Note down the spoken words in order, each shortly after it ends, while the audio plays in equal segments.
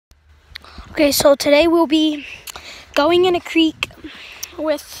Okay, so today we'll be going in a creek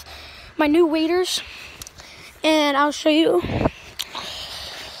with my new waders, and I'll show you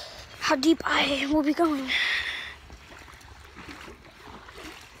how deep I will be going.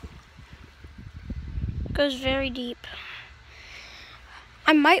 It goes very deep.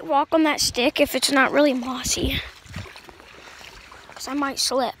 I might walk on that stick if it's not really mossy, because I might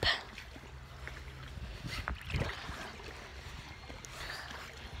slip.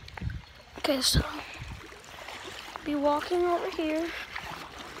 Okay, so I'll be walking over here.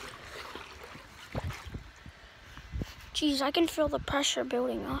 Geez, I can feel the pressure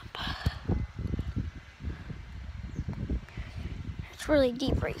building up. It's really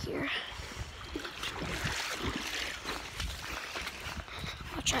deep right here.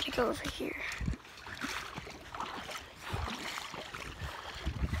 I'll try to go over here.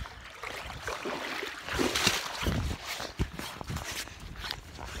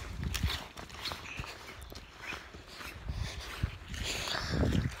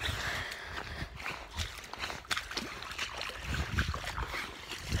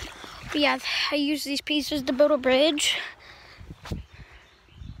 But yeah, I used these pieces to build a bridge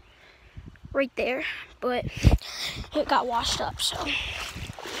right there, but it got washed up, so.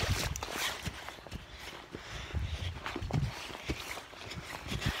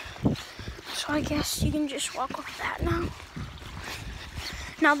 So I guess you can just walk over that now.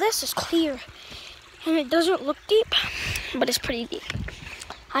 Now this is clear, and it doesn't look deep, but it's pretty deep.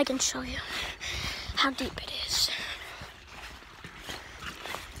 I can show you how deep it is.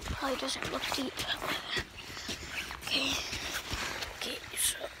 Probably doesn't look deep. Okay,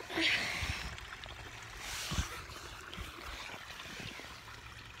 so.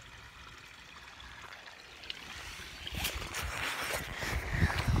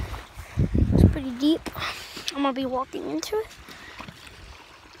 It's pretty deep. I'm gonna be walking into it.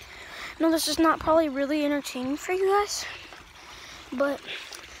 No, this is not probably really entertaining for you guys, but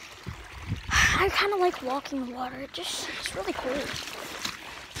I kind of like walking the water. It's really cool.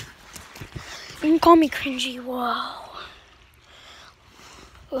 You can call me cringy. Whoa.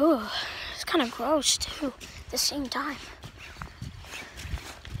 Ooh, it's kind of gross too at the same time.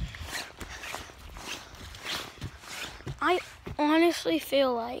 I honestly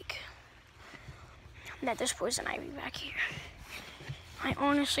feel like that there's poison ivy back here. I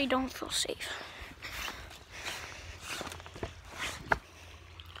honestly don't feel safe.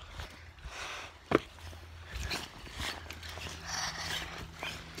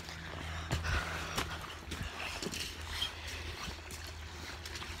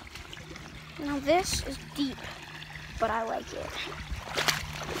 Now this is deep, but I like it.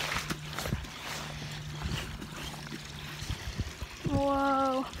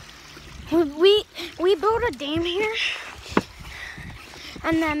 Whoa. We built a dam here,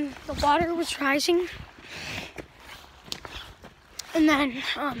 and then the water was rising. And then,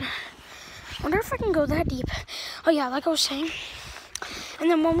 I wonder if I can go that deep. Oh yeah, like I was saying. And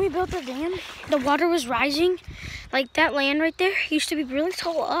then when we built the dam, the water was rising. Like that land right there used to be really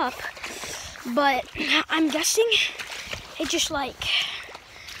tall up. But I'm guessing it just like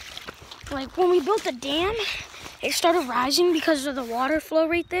when we built the dam, it started rising because of the water flow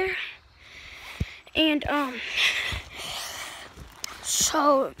right there. And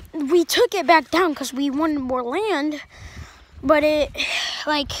so we took it back down because we wanted more land, but it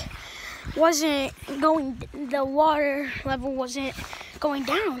wasn't going, the water level wasn't going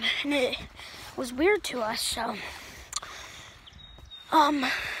down, and it was weird to us. So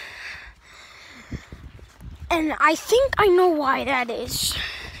and I think I know why that is.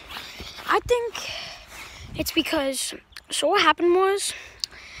 I think it's because, so what happened was,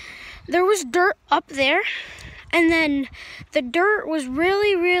 there was dirt up there, and then the dirt was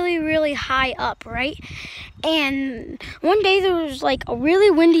really high up, right? And one day there was like a really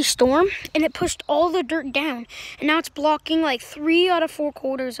windy storm, and it pushed all the dirt down, and now it's blocking like 3 out of 4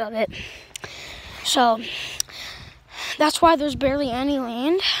 quarters of it. So that's why there's barely any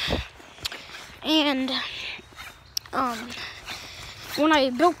land. And when I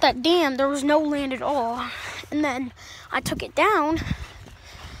built that dam, there was no land at all. And then I took it down,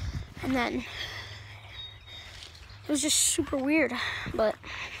 and then it was just super weird. But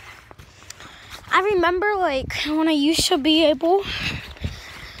I remember like when I used to be able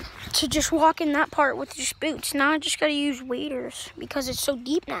to just walk in that part with just boots. Now I just gotta use waders because it's so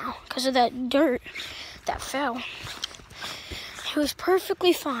deep now because of that dirt that fell. It was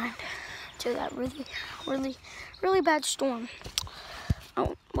perfectly fine to that really bad storm.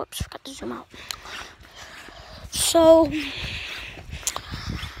 Oh, whoops, forgot to zoom out. So,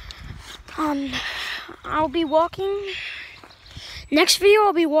 I'll be walking Next video,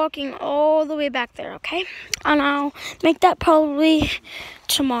 I'll be walking all the way back there, okay? And I'll make that probably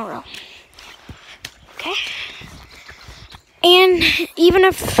tomorrow, okay? And even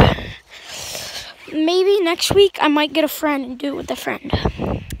if maybe next week I might get a friend and do it with a friend.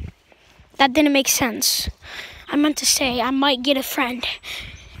 That didn't make sense. I meant to say I might get a friend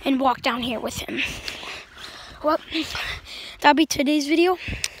and walk down here with him. Well, that'll be today's video.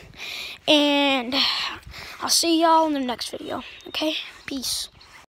 And I'll see y'all in the next video, okay? Peace.